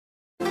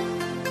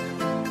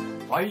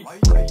right.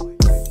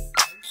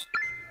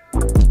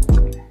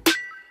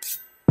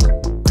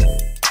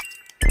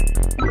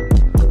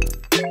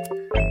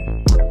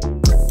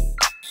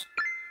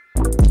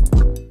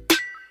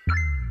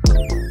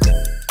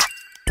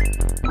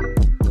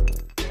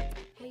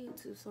 Hey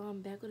YouTube, so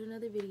I'm back with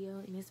another video.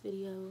 In this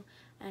video,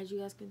 as you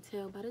guys can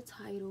tell by the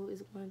title,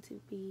 is going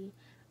to be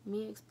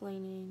me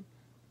explaining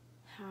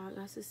how I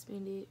got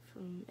suspended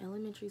from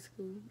elementary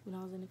school when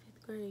I was in the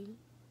 5th grade.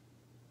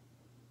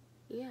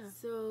 Yeah,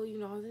 so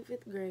I was in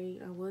 5th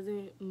grade. I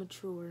wasn't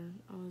mature.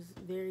 I was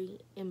very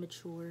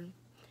immature.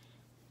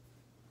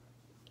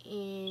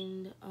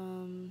 And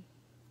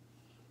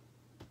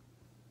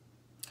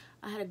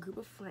I had a group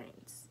of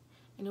friends,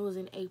 and it was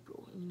in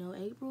April.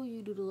 April,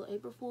 you do the little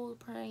April Fool's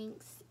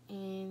pranks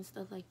and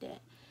stuff like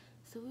that.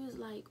 So we was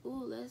like,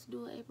 ooh, let's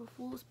do an April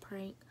Fool's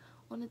prank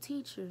on a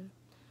teacher.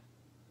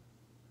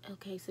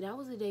 Okay, so that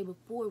was the day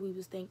before we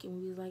was thinking.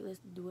 We was like, let's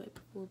do an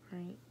April Fool's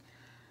prank.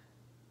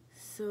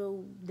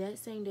 So that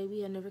same day,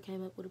 we had never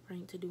came up with a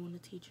prank to do on the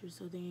teacher.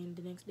 So then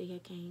the next day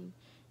had came,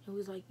 and we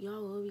was like,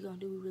 y'all, what are we gonna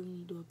do? We really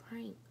need to do a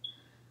prank.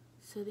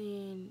 So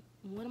then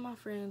one of my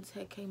friends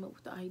had came up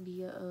with the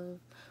idea of,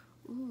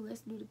 ooh,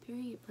 let's do the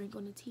period prank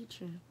on the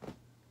teacher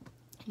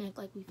and act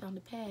like we found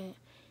a pad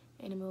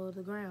in the middle of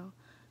the ground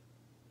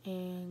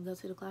and go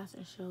to the class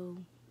and show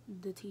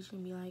the teacher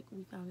and be like,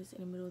 we found this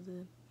in the middle of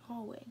the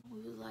hallway.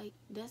 We was like,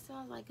 that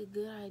sounds like a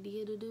good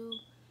idea to do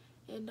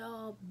and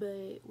all,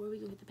 but where we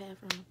gonna get the pad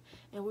from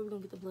and where we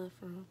gonna get the blood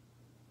from?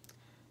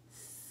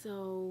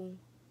 So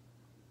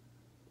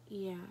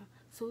yeah,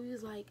 so we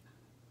was like,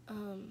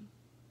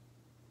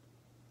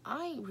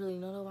 I ain't really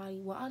know nobody.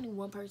 Well, I knew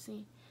one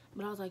person,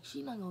 but I was like,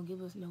 she not gonna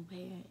give us no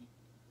pad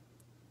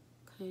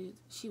because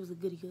she was a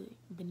goody good.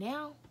 But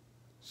now,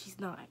 she's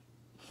not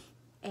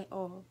at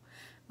all.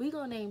 We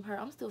gonna name her,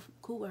 I'm still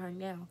cool with her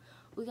now.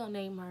 We gonna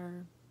name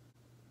her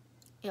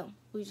M.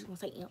 We just gonna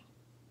say M,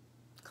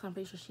 because I'm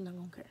pretty sure she not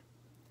gonna care.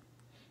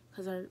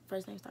 Because her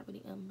first name starts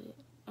with an M, but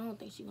I don't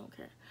think she gonna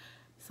care.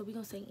 So we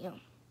gonna say M.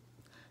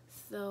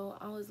 So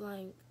I was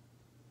like,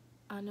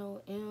 I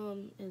know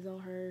M is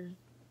on her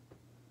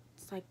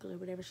cycle or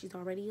whatever. She's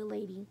already a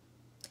lady.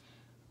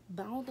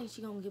 But I don't think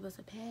she's gonna give us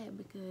a pad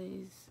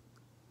because,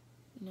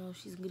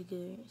 she's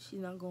good. She's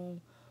not gonna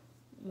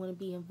want to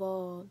be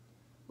involved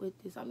with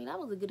this. I mean, I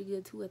was a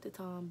good too at the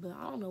time, but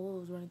I don't know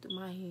what was running through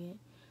my head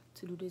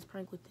to do this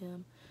prank with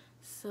them.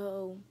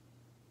 So,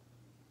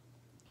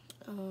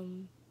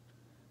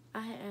 I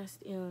had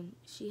asked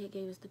she had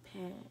gave us the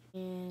pad,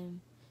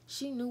 and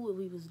she knew what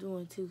we was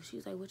doing too. She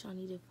was like, what y'all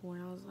need it for?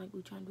 And I was like,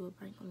 we trying to do a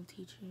prank on the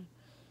teacher.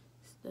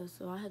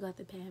 So I had got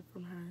the pad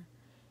from her,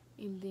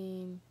 and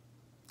then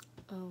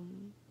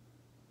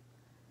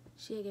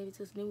she had gave it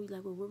to us. And then we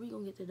like, well, where we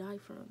gonna get the dye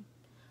from?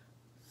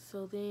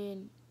 So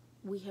then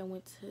we had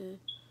went to,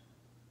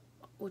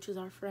 which was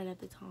our friend at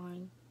the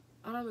time.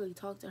 I don't really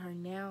talk to her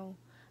now,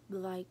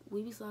 but like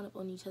we be signing up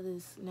on each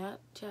other's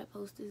Snapchat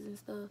posters and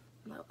stuff,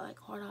 like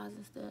heart eyes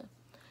and stuff.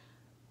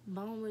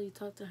 But I don't really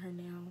talk to her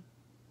now,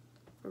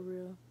 for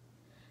real.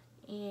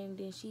 And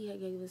then she had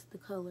gave us the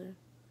color.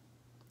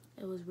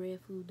 It was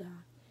red food dye.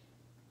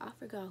 I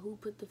forgot who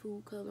put the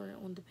food coloring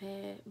on the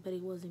pad, but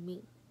it wasn't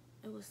me.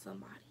 It was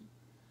somebody.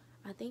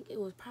 I think it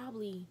was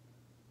probably,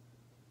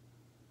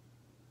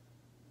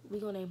 we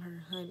gonna name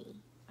her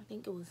Honey. I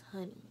think it was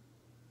Honey.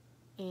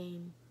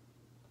 And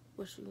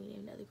what should we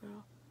name the other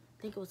girl?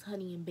 I think it was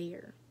Honey and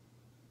Bear.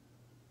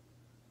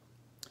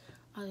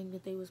 I think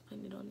that they was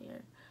putting it on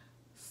there.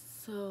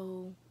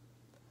 So,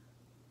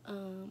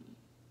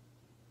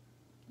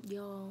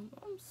 y'all,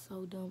 I'm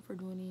so dumb for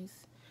doing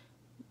this.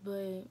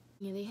 But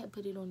yeah, they had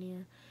put it on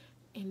there,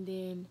 and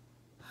then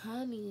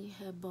Honey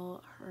had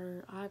bought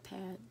her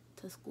iPad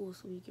to school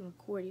so we can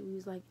record it. We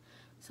was like,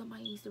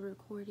 somebody needs to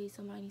record it.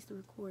 Somebody needs to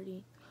record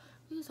it.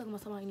 We was talking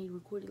about somebody need to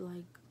record it,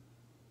 like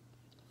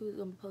we was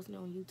gonna be posting it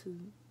on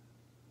YouTube.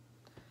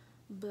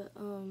 But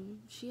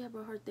she had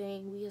brought her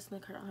thing. We had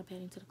snuck her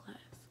iPad into the class,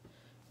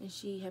 and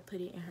she had put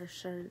it in her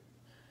shirt,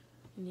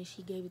 and then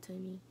she gave it to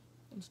me,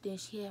 and then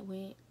she had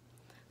went.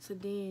 So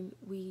then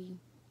we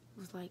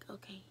was like,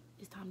 okay,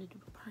 it's time to do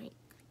the prank.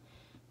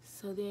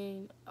 So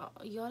then,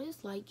 y'all,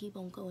 this light keep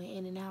on going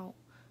in and out.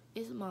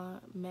 It's my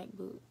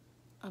MacBook.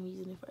 I'm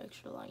using it for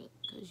extra light,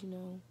 cause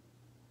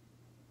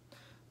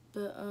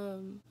But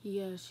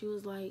yeah, she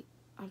was like,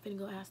 I'm finna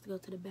go ask to go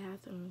to the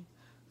bathroom.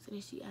 So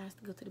then she asked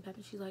to go to the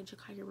bathroom. She's like,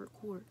 Jakaya,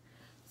 record.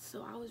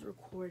 So I was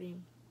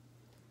recording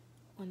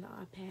on the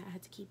iPad. I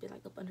had to keep it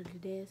like up under the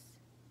desk,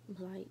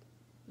 like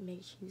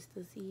make sure you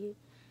still see it.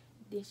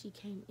 Then she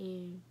came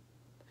in.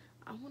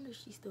 I wonder if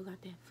she still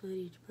got that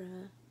footage,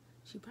 bruh.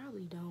 She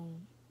probably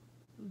don't.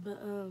 But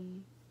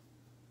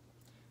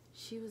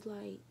she was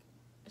like,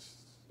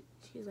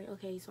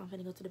 okay, so I'm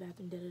finna go to the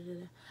bathroom. Da da da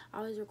da.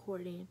 I was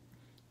recording.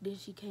 Then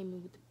she came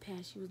in with the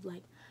pad. She was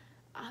like,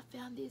 I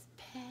found this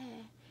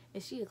pad.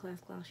 And she a class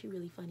clown. She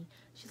really funny.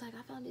 She's like,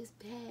 I found this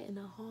pad in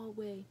the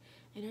hallway.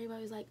 And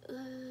everybody was like, ugh.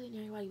 And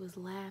everybody was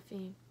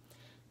laughing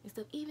and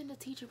stuff. Even the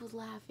teacher was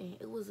laughing.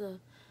 It was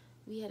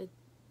we had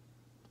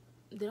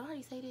did I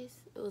already say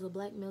this? It was a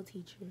black male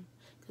teacher,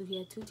 because we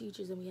had 2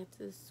 teachers and we had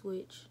to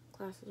switch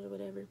classes or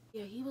whatever.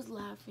 Yeah, he was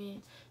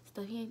laughing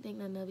stuff. He didn't think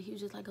nothing of it. He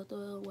was just like, go throw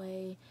it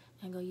away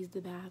and go use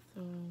the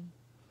bathroom.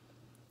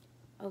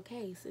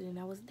 Okay, so then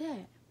that was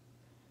that.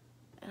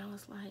 And I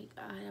was like,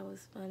 that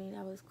was funny,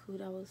 that was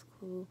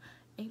cool.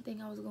 Ain't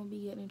think I was gonna be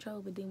getting in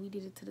trouble, but then we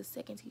did it to the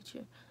second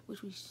teacher,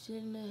 which we should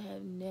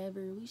have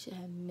never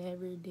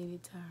did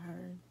it to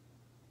her.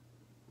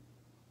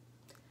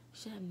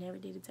 Should have never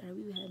did it to her.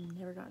 We would have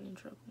never gotten in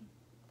trouble.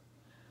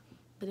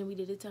 But then we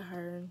did it to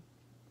her.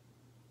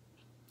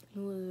 It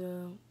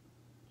was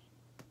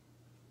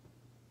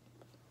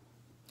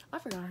I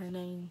forgot her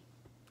name.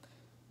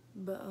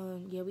 But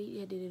yeah,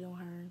 we did it on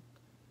her.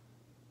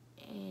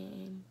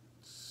 And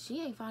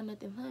she ain't find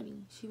nothing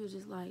funny. She was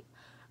just like,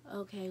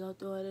 okay, go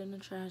throw it in the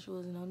trash. There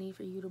was no need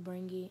for you to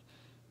bring it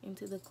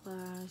into the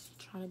class. You're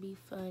trying to be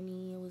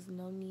funny. It was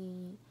no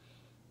need.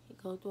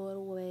 Go throw it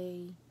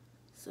away.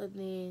 So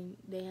then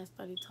they had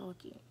started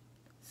talking.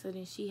 So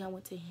then she had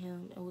went to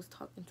him and was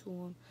talking to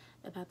him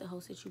about the whole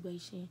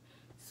situation.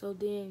 So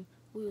then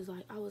I was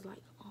like, oh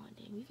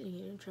damn, we finna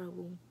get in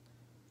trouble,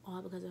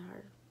 all because of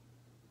her.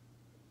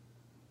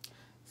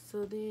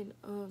 So then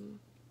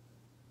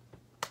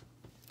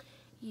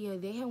yeah,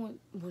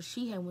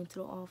 she had went to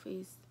the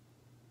office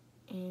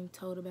and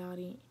told about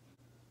it.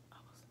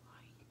 I was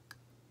like,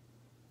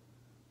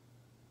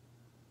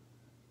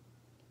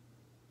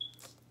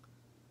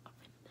 I'm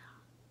finna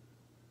die.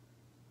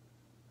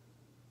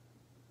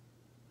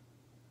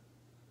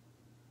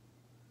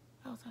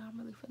 I was like, I'm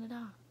really finna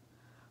die.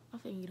 I'm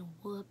finna get a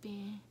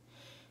whooping.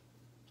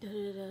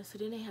 So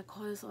then they had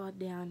called us all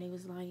down. They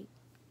was like,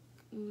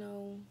 you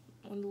know,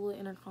 on the little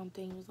intercom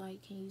thing, was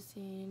like, can you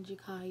send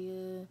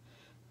Jakaya,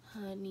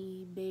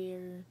 Honey,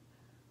 Bear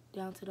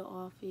down to the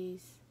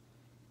office?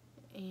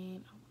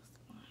 And I was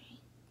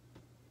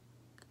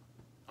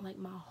like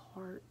my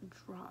heart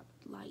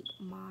dropped, like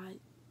my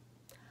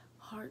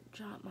heart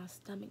dropped, my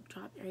stomach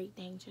dropped,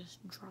 everything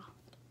just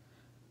dropped.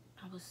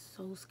 I was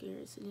so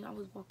scared. So then I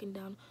was walking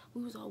down,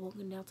 we was all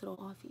walking down to the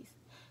office.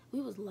 We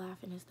was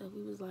laughing and stuff.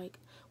 We was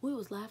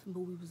laughing,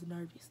 but we was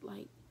nervous.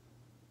 Like,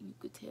 you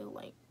could tell,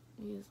 like,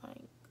 we was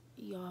like,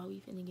 y'all,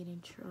 we finna get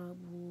in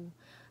trouble.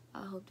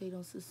 I hope they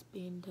don't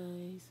suspend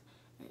us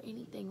or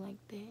anything like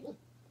that.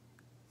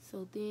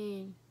 So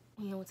then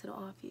we went to the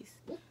office.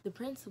 The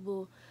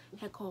principal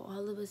had called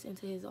all of us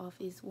into his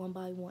office one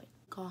by one.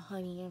 Called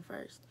Honey in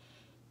first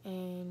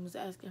and was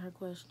asking her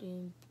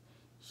questions.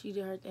 She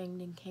did her thing,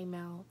 then came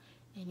out.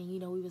 And then, you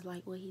know, we was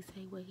like, what he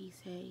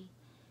say?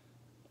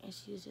 And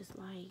she was just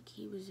like,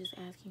 he was just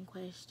asking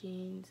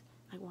questions.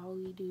 Like, why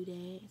would we do that?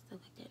 And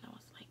stuff like that. And I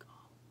was like,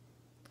 oh.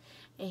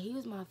 And he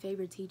was my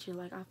favorite teacher.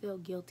 Like, I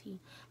felt guilty.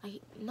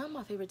 Like, not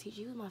my favorite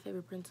teacher. He was my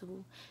favorite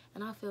principal.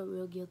 And I felt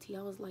real guilty.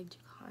 I was like,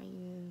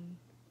 crying.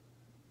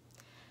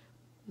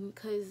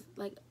 Because,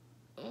 like,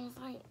 I was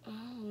like,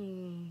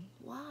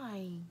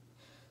 why?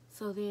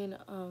 So then,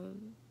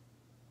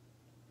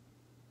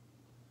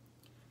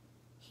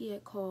 he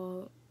had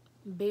called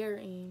Bear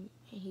in,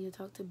 and he had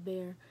talked to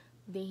Bear.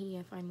 Then he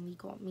had finally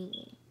called me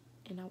in,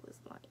 and I was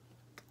like,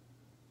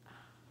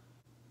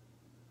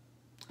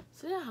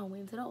 so then I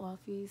went to the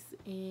office,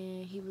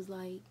 and he was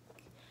like,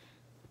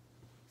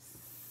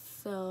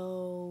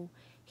 so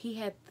he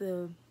had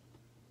the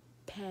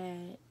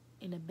pad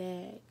in a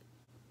bag.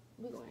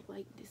 We gonna act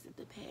like this is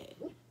the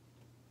pad,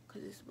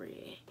 cause it's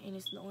red, and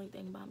it's the only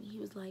thing about me. He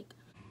was like,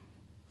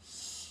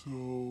 so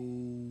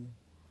you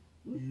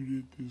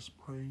did this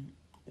prank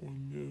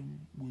on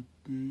them with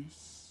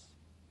this?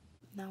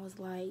 and I was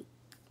like,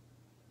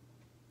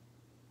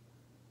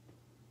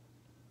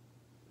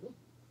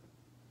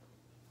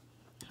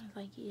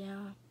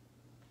 yeah.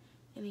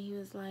 And then he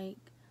was like,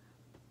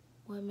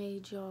 what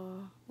made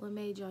y'all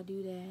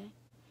do that?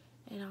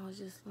 And I was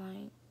just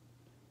like,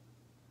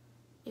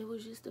 it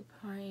was just a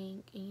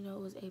prank, and you know,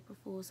 it was April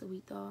Fool's, so we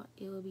thought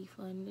it would be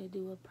fun to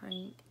do a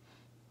prank.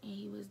 And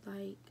he was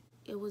like,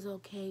 it was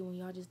okay when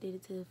y'all just did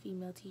it to a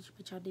female teacher,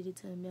 but y'all did it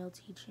to a male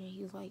teacher. And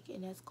he was like,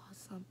 and that's called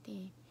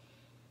something.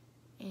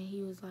 And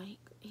he was like,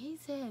 he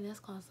said that's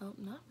called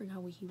something. I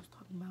forgot what he was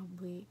talking about,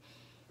 but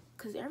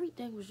because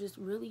everything was just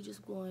really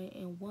just going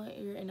in one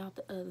ear and out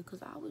the other,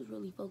 because I was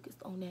really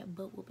focused on that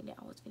butt whooping that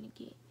I was finna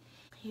get.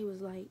 He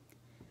was like,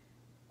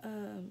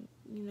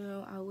 you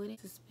know, I wouldn't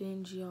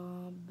suspend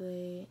y'all,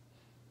 but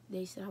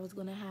they said I was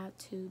gonna have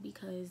to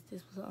because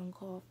this was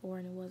uncalled for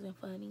and it wasn't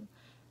funny.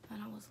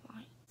 And I was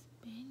like,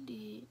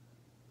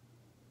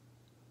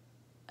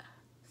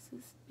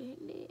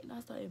 suspended. And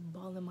I started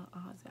bawling my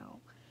eyes out.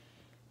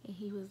 And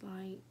he was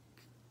like,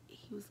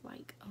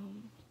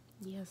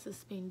 yeah,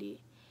 suspended.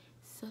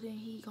 So then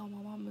he called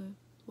my mama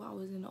while I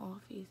was in the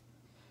office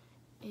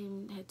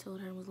and had told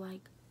her, was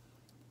like,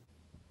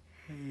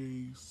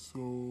 Hey, so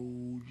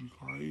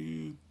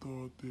Jakaya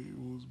thought that it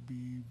would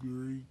be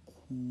very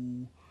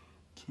cool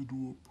to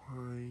do a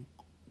prank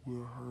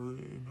with her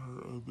and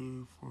her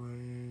other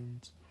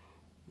friends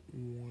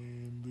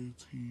on the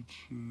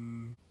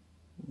teacher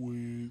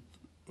with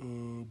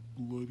a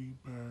bloody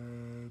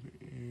pad,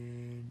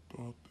 and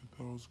thought that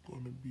that was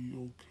going to be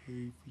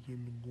okay for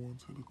them to go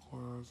into the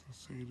class and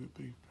say that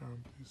they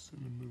found this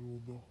in the middle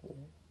of the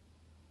hall.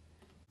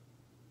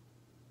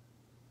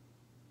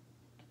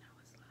 And I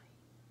was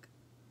like,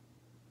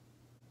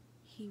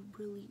 he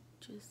really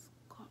just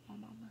caught my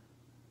mama.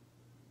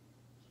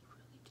 He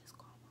really just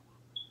caught my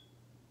mama.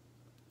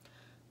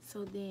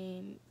 So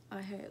then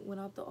I had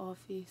went out the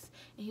office,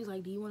 and he was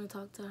like, do you want to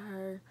talk to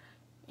her?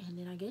 And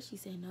then I guess she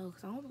said no,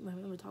 because I don't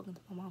remember talking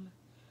to my mama.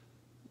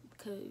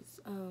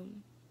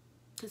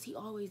 Because he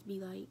always be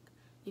like,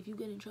 if you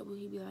get in trouble,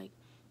 he'd be like,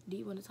 do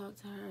you want to talk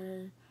to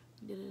her?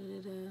 Da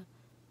da da da.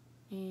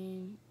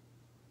 And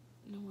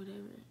you know,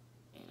 whatever.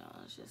 And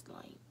I was just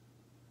like,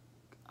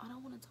 I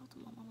don't want to talk to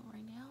my mama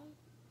right now.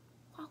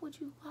 Why would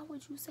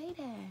you say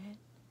that?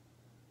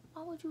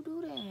 Why would you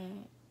do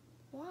that?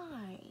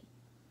 Why?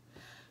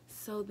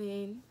 So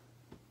then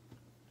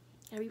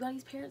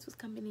everybody's parents was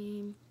coming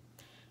in.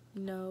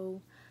 You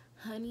know,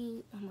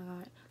 Honey, oh my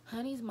God,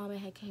 Honey's mama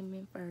had came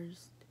in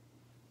first.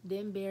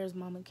 Then Bear's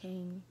mama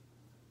came.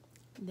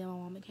 Then my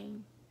mama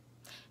came.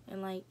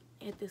 And like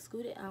at the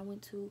school that I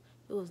went to,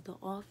 it was the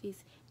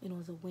office, then it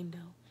was a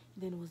window,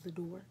 then it was the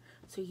door.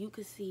 So you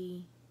could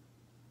see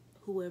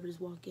whoever's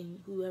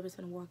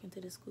gonna walk into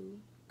the school,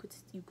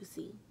 you could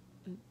see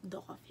the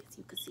office,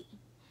 you could see.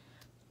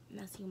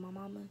 And I seen my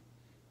mama,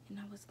 and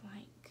I was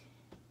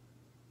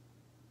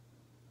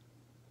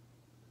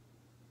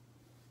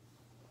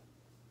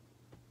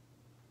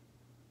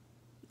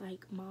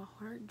like my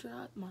heart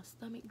dropped, my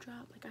stomach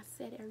dropped, like I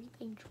said,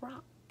 everything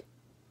dropped.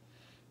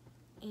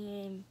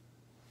 And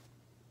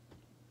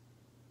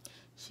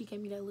she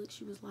gave me that look.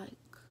 She was like,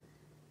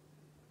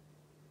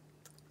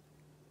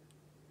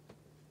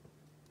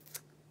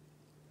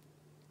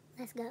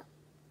 let's go.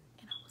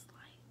 And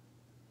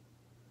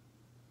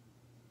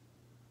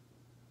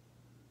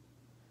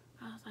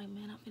I was like,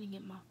 man, I'm finna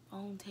get my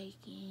phone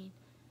taken.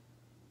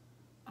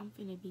 I'm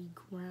finna be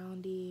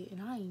grounded.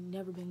 And I ain't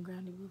never been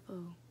grounded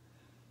before.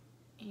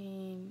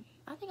 And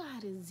I think I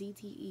had a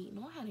ZTE.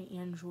 No, I had an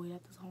Android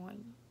at the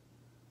time.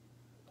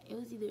 It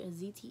was either a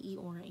ZTE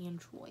or an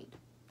Android.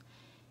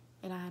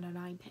 And I had an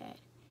iPad.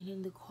 And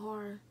in the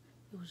car,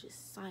 it was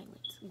just silent.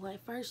 Well,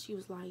 at first she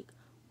was like,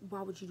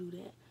 why would you do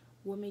that?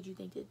 What made you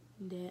think that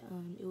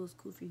it was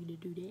cool for you to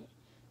do that?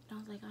 And I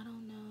was like, I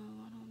don't know.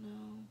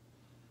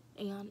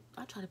 And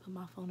I tried to put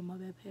my phone in my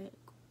backpack,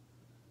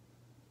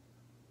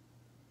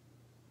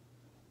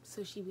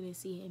 so she wouldn't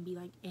see it and be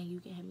like, and you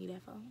can hand me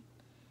that phone.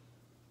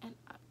 And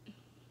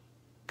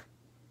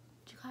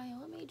Jakaya,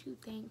 what made you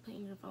think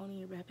putting your phone in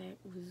your backpack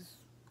was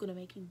gonna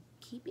make you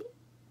keep it?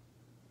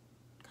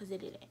 Because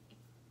it didn't.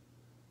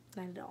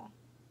 Not at all.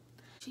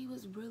 She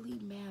was really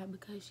mad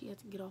because she had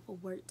to get off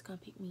of work to come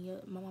pick me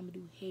up. My mama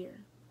do hair.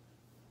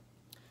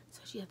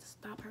 So she had to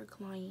stop her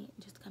client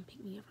just to come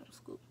pick me up from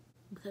school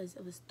because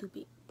of a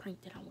stupid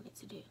prank that I wanted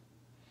to do.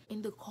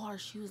 In the car,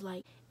 she was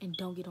like, and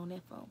don't get on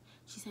that phone.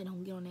 She said,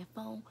 don't get on that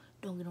phone.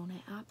 Don't get on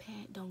that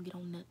iPad. Don't get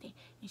on nothing.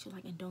 And she was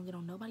like, and don't get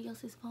on nobody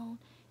else's phone.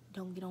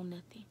 Don't get on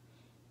nothing.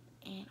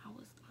 And I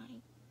was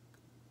like,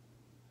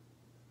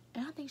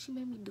 and I think she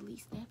made me delete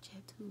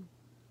Snapchat too.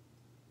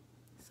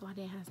 So I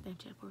didn't have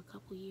Snapchat for a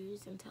couple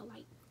years until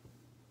like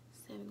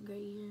 7th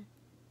grade year.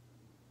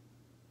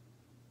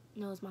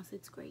 No, it was my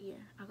 6th grade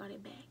year. I got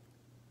it back.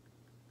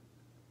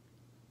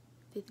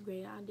 5th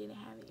grade, I didn't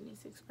have it. And in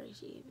 6th grade,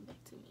 she gave it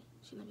back to me.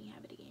 She let me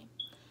have it again.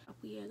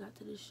 We had got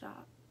to the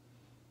shop,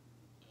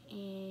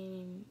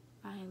 and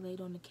I had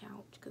laid on the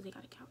couch because they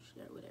got a couch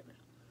there or whatever.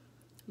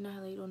 And I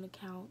laid on the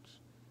couch,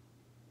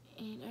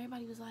 and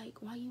everybody was like,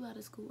 why you out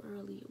of school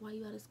early? Why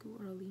you out of school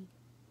early?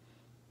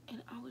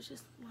 And I was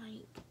just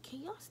like,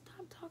 can y'all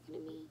stop talking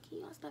to me? Can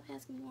y'all stop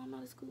asking me why I'm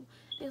out of school?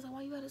 They was like,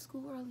 why you out of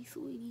school early,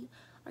 sweetie?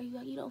 Are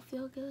you don't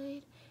feel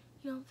good?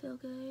 You don't feel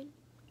good?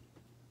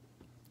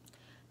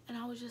 And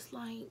I was just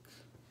like,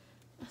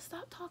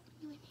 stop talking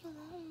to me, leave me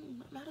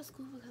alone. I'm out of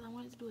school because I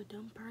wanted to do a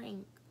dumb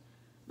prank,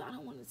 but I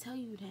don't want to tell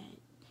you that.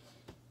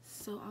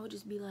 So I would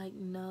just be like,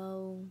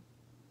 no,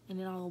 and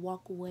then I'll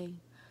walk away,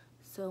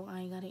 so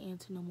I ain't gotta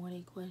answer no more of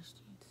their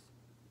questions.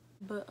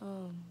 But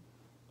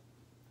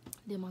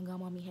then my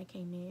godmommy had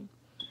came in,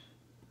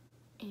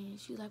 and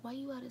she was like, why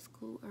you out of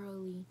school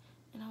early?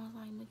 And I was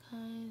like,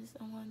 because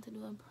I wanted to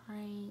do a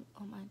prank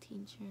on my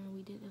teacher, and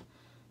we did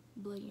a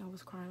bloody, I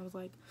was crying, I was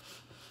like,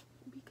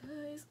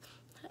 because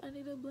I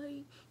did a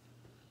bloody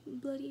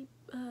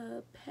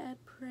pad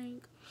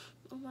prank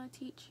on my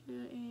teacher,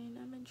 and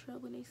I'm in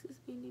trouble, and they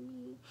suspended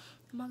me.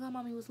 And my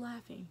godmommy was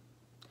laughing.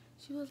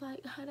 She was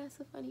like, oh, that's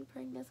a funny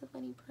prank, that's a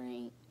funny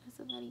prank, that's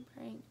a funny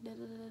prank, da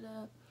da da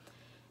da.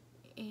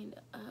 And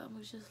I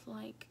was just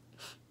like,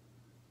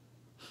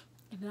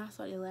 and then I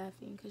started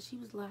laughing because she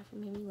was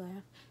laughing, made me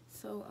laugh.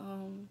 So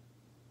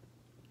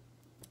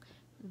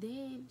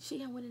then she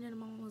had went in there, and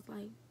my mom was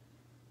like,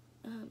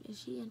 is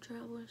she in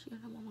trouble?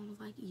 And my mom was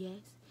like,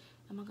 yes.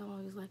 And my grandma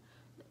was like,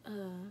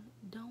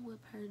 don't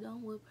whip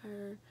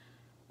her.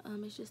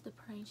 It's just a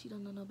prank. She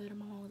don't know no better.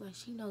 My mom was like,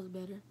 she knows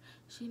better.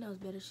 She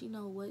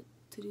know what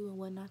to do and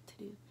what not to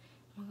do.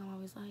 And my grandma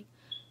was like,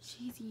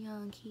 she's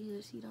young,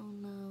 Keela. She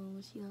don't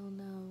know.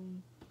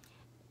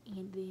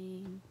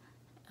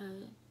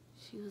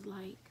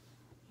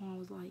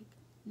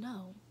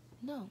 no,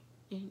 no.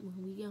 And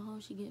when we get home,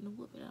 she getting a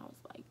whooping. And I was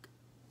like,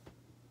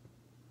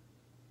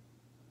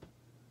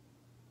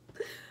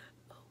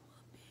 a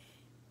whooping,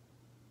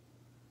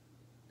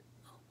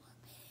 a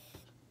whooping,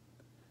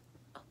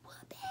 a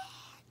whooping,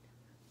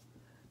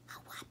 a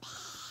whooping,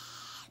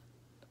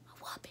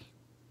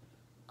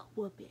 a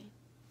whooping,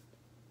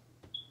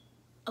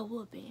 a whooping, a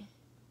whooping,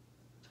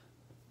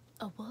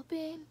 a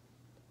whooping,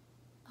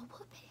 a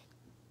whooping.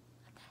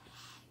 What the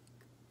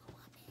heck? A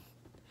whooping.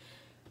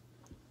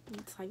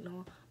 It's like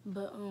no,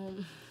 but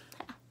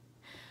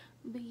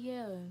but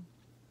yeah.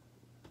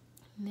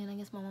 And then I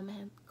guess my mama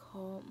had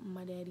called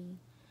my daddy.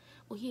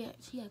 Well,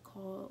 she had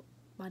called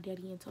my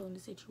daddy and told him the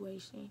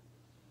situation,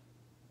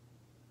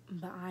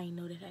 but I didn't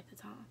know that at the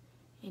time.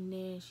 And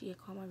then she had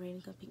called my granny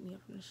to come pick me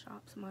up from the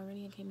shop. So my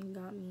granny came and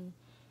got me,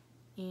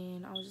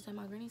 and I was just at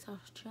my granny's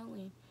house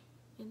chilling.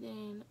 And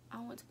then I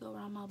went to go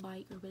ride my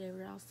bike or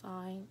whatever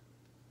outside.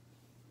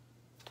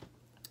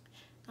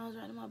 I was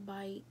riding my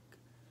bike,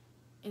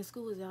 and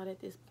school was out at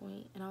this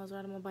point, and I was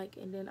riding my bike,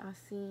 and then I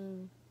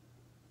seen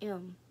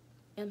M.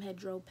 M had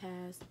drove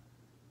past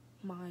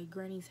my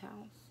granny's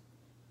house,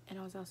 and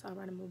I was outside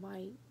riding my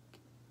bike,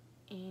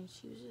 and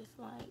she was just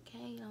like,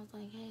 hey, and I was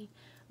like, hey,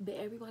 but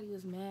everybody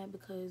was mad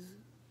because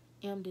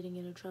M didn't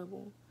get in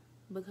trouble,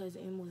 because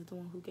M was the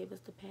one who gave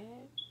us the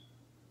pad,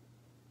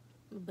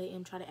 but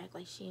M tried to act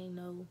like she didn't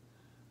know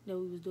that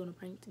we was doing a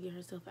prank to get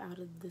herself out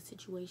of the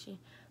situation,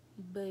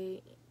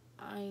 but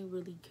I ain't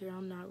really care.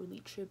 I'm not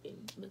really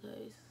tripping,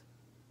 because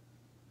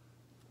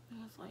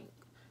I was like,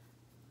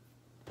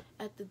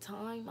 at the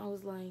time, I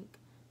was like,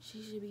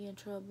 she should be in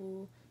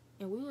trouble.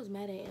 And we was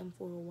mad at M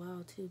for a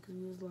while, too, because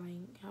we was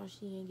like, how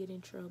she didn't get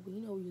in trouble.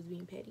 You know, we was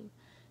being petty.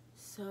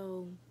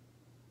 So,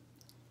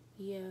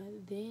 yeah,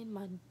 then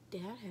my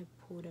dad had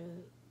pulled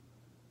up.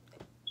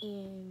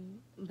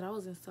 But I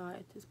was inside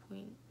at this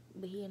point.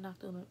 But he had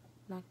knocked on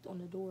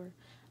the door.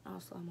 I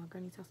was at my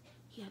granny's house.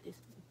 He had this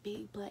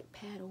big black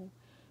paddle.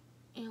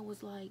 And it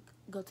was like,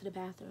 go to the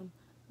bathroom.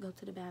 Go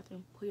to the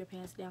bathroom. Pull your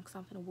pants down, because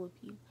I'm finna whoop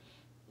you.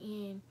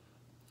 And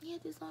he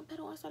had this long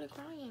pedal. I started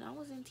crying. I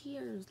was in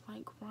tears,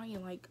 like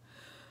crying, like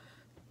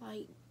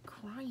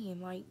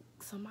crying, like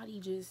somebody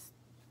just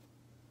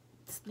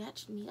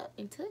snatched me up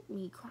and took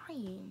me,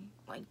 crying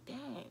like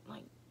that,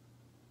 like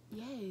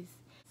yes.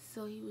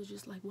 So he was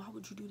just like, why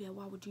would you do that?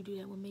 Why would you do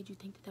that? What made you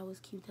think that that was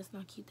cute? That's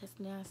not cute. That's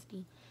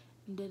nasty.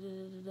 Da da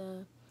da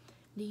da.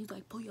 Then he's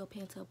like, pull your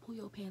pants up. Pull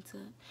your pants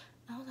up.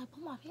 And I was like,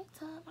 pull my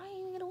pants up. I ain't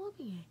even gonna whoop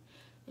you.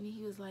 And then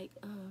he was like,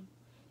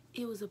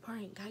 it was a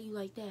prank. How you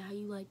like that? How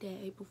you like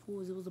that? April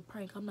Fools. It was a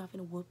prank. I'm not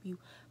gonna whoop you,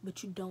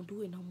 but you don't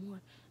do it no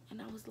more.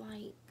 And I was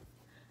like,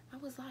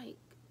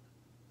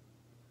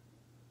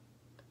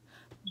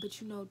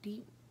 but you know,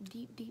 deep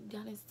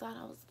down inside,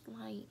 I was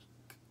like,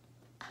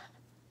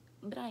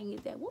 but I ain't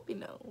get that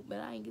whooping though. But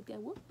I ain't get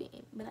that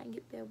whooping.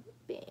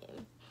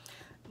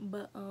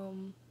 But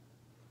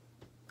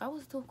I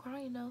was still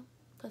crying though,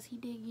 cause he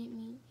did get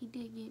me.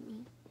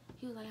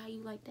 He was like, how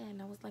you like that?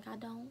 And I was like, I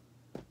don't.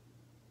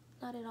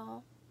 Not at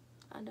all.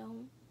 I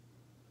don't.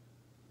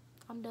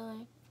 I'm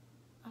done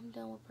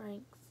with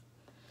pranks.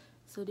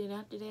 So then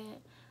after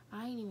that,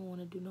 I ain't even want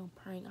to do no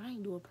prank. I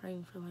ain't do a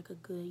prank for like a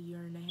good year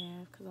and a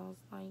half, because I was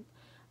like,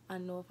 I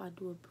know if I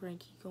do a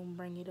prank, he gonna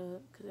bring it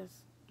up, because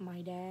that's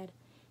my dad,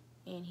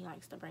 and he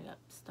likes to bring up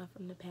stuff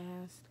from the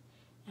past.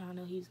 And I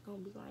know he's gonna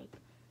be like,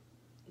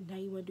 now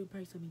you want to do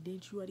pranks on me?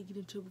 Didn't you already get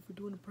in trouble for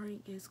doing a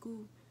prank at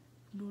school?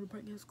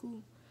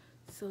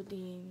 So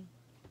then,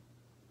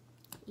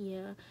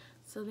 yeah.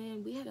 So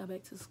then we had got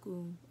back to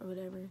school or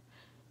whatever,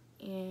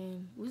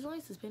 and we was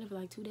only suspended for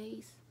like 2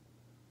 days,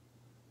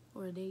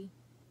 or a day,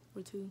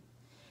 or two.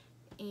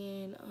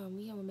 And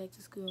we went back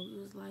to school.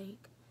 We was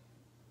like,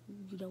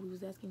 you know, we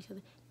was asking each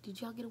other, did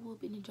y'all get a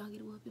whooping? Did y'all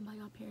get a whooping by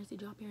y'all parents?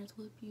 Did y'all parents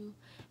whoop you?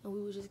 And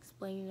we were just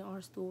explaining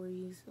our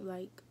stories,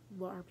 like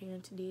what our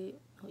parents did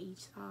on each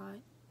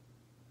side.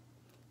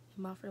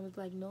 And my friend was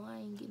like, no, I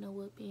ain't getting no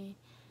whooping,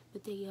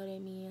 but they yelled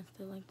at me and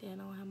stuff like that,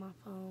 and I don't have my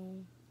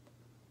phone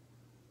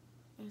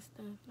and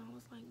stuff. And I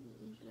was like, me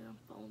either. I'm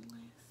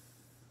phoneless.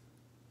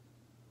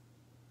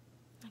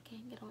 I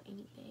can't get on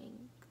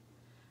anything.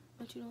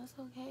 But you know, it's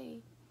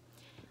okay.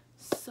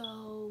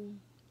 So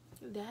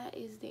that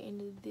is the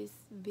end of this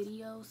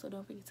video. So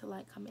don't forget to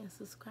like, comment, and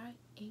subscribe.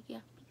 And yeah.